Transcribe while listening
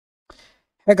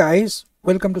Hey guys,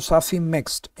 welcome to Safi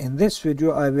Mixed. In this video,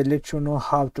 I will let you know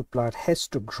how to plot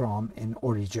histogram in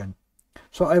Origin.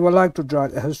 So I would like to draw a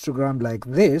histogram like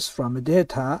this from the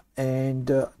data,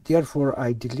 and therefore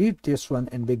I delete this one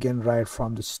and begin right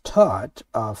from the start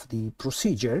of the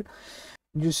procedure.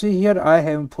 You see here I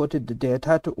have imported the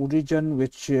data to Origin,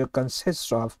 which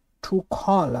consists of two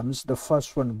columns. The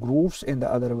first one groups and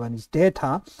the other one is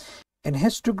data. In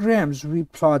histograms, we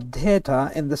plot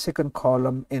data in the second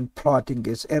column. In plotting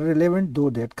is irrelevant, though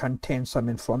that contains some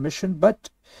information, but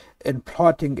in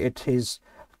plotting it is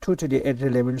totally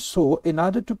irrelevant. So in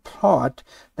order to plot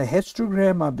the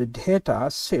histogram of the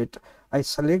data set, I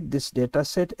select this data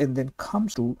set and then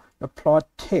comes to the plot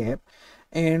tab,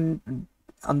 and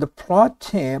on the plot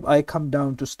tab I come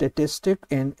down to statistic,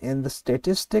 and in the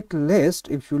statistic list,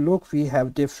 if you look, we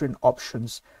have different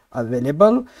options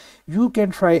available. You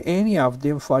can try any of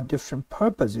them for different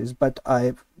purposes, but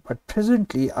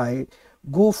presently I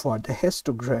go for the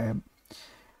histogram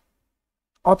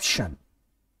option.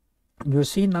 You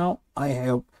see, now I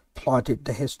have plotted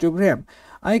the histogram.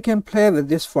 I can play with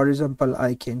this. For example,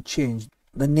 I can change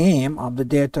the name of the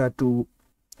data to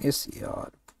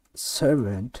SER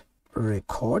servant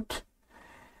record,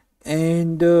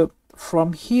 and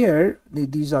from here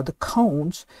these are the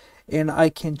counts, and I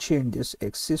can change this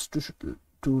axis to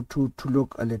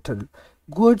look a little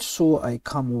good. So I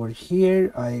come over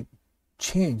here, I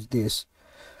change this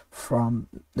from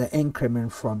the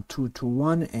increment from 2 to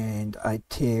 1, and I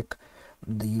take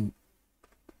the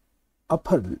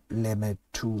upper limit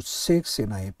to 6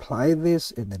 and I apply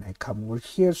this, and then I come over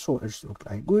here, so it's look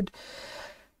like good.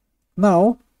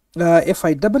 Now if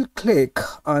I double click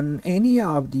on any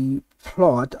of the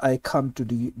plot, I come to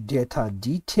the data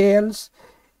details,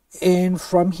 and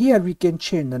from here we can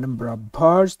change the number of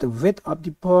bars, the width of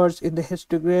the bars in the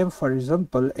histogram. For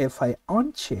example, if I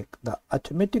uncheck the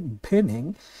automatic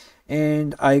binning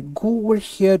and I go over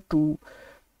here to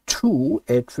 2,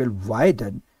 it will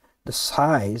widen the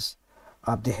size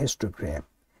of the histogram.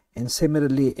 And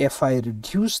similarly, if I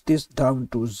reduce this down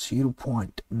to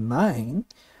 0.9,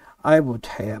 I would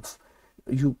have,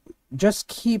 you just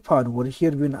keep on over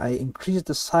here, when I increase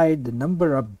the size, the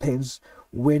number of bins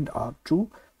went up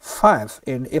to 5,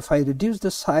 and if I reduce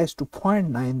the size to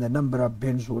 0.9, the number of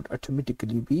bins would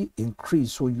automatically be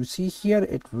increased. So you see here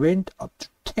it went up to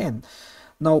 10.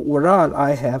 Now overall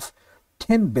I have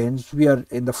 10 bins. We are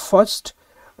in the first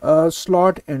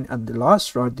slot, and on the last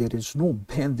slot there is no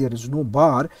bin, there is no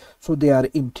bar, so they are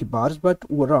empty bars. But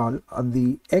overall on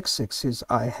the x-axis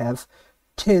I have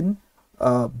 10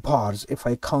 bars. If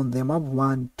I count them up,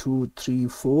 1 2 3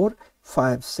 4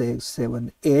 5 6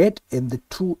 7 8, and the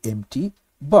 2 empty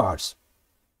bars.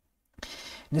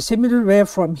 In a similar way,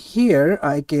 from here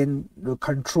I can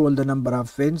control the number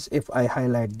of bins. If I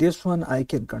highlight this one, I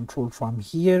can control from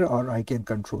here, or I can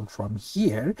control from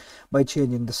here by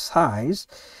changing the size.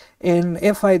 And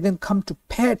if I then come to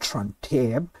pattern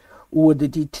tab or the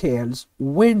details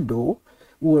window,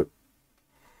 or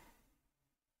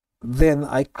then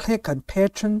I click on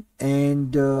pattern,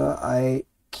 and I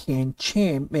can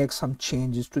make some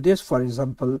changes to this. For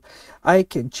example, I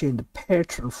can change the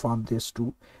pattern from this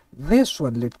to this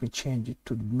one. Let me change it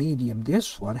to medium,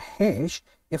 this one, hash.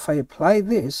 If I apply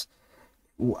this,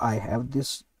 I have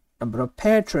this number of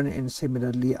pattern, and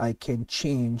similarly I can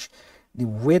change the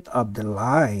width of the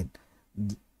line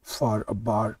for a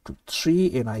bar to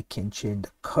 3, and I can change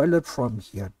the color from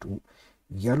here to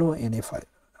yellow. And if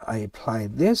I apply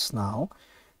this now,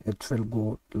 it will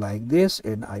go like this,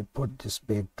 and I put this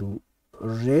back to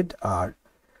red, or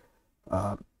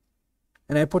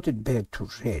and I put it back to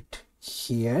red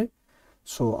here.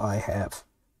 So I have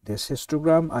this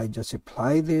histogram. I just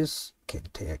apply this, can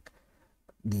take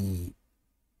the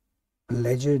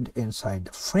legend inside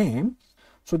the frame.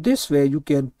 So this way you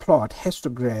can plot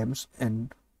histograms in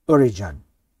Origin.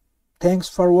 Thanks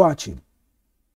for watching.